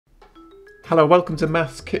Hello, welcome to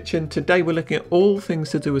Maths Kitchen. Today we're looking at all things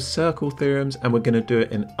to do with circle theorems and we're going to do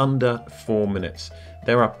it in under 4 minutes.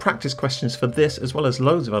 There are practice questions for this as well as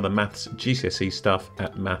loads of other maths GCSE stuff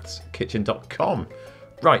at mathskitchen.com.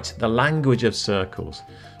 Right, the language of circles.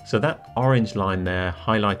 So that orange line there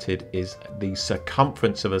highlighted is the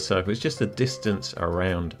circumference of a circle. It's just the distance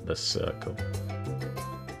around the circle.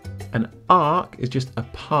 An arc is just a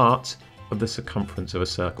part of the circumference of a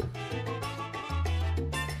circle.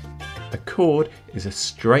 A chord is a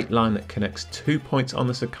straight line that connects 2 points on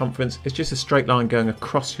the circumference. It's just a straight line going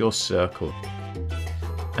across your circle.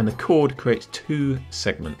 And the chord creates 2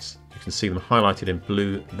 segments. You can see them highlighted in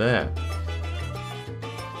blue there.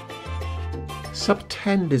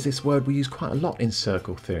 Subtend is this word we use quite a lot in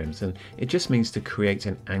circle theorems, and it just means to create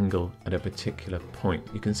an angle at a particular point.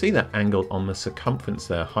 You can see that angle on the circumference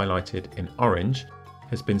there highlighted in orange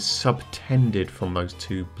has been subtended from those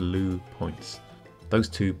 2 blue points. Those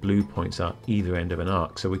 2 blue points are either end of an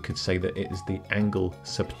arc, so we could say that it is the angle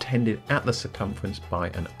subtended at the circumference by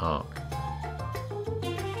an arc.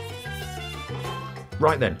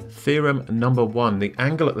 Right then, theorem number 1. The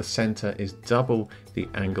angle at the centre is double the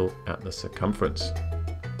angle at the circumference.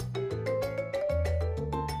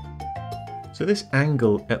 So this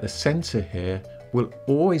angle at the centre here will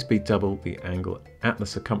always be double the angle at the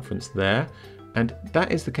circumference there. And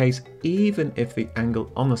that is the case even if the angle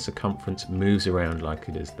on the circumference moves around like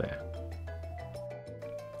it is there.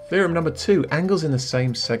 Theorem number 2, angles in the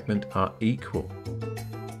same segment are equal.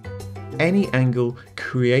 Any angle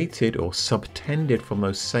created or subtended from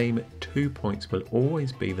those same 2 points will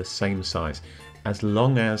always be the same size as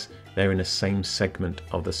long as they're in the same segment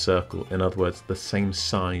of the circle. In other words, the same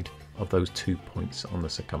side of those 2 points on the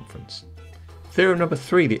circumference. Theorem number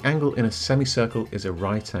 3, the angle in a semicircle is a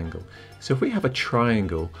right angle. So if we have a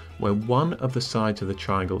triangle where one of the sides of the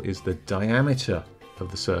triangle is the diameter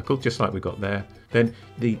of the circle, just like we got there, then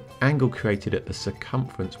the angle created at the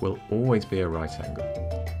circumference will always be a right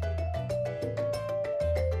angle.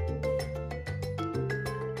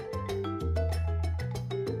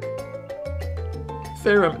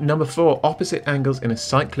 Theorem number 4, opposite angles in a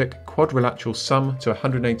cyclic quadrilateral sum to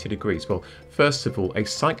 180 degrees. Well, first of all, a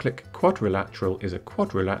cyclic quadrilateral is a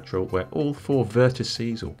quadrilateral where all 4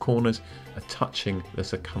 vertices or corners are touching the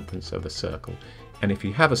circumference of the circle. And if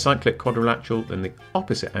you have a cyclic quadrilateral, then the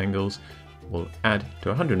opposite angles will add to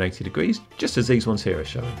 180 degrees, just as these ones here are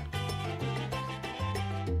showing.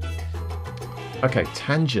 Okay,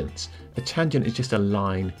 tangents. A tangent is just a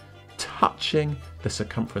line touching the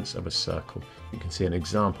circumference of a circle. You can see an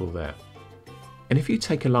example there. And if you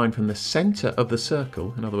take a line from the center of the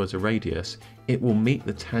circle, in other words a radius, it will meet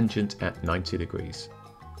the tangent at 90 degrees.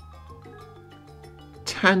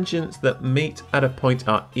 Tangents that meet at a point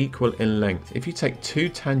are equal in length. If you take 2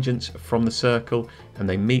 tangents from the circle and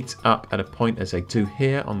they meet up at a point as they do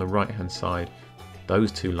here on the right hand side,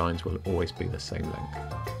 those 2 lines will always be the same length.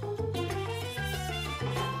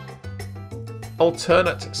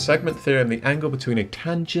 Alternate segment theorem. The angle between a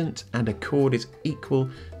tangent and a chord is equal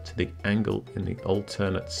to the angle in the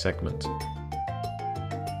alternate segment.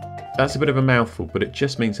 That's a bit of a mouthful, but it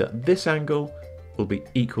just means that this angle will be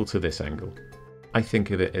equal to this angle. I think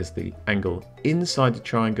of it as the angle inside the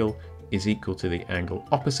triangle is equal to the angle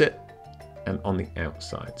opposite and on the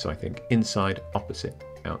outside. So I think inside, opposite,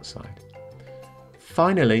 outside.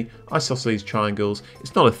 Finally, isosceles triangles.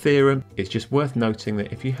 It's not a theorem, it's just worth noting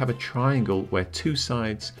that if you have a triangle where 2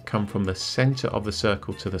 sides come from the center of the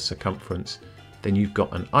circle to the circumference, then you've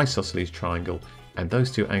got an isosceles triangle and those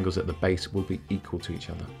 2 angles at the base will be equal to each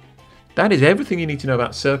other. That is everything you need to know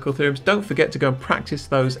about circle theorems. Don't forget to go and practice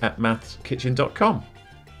those at mathskitchen.com.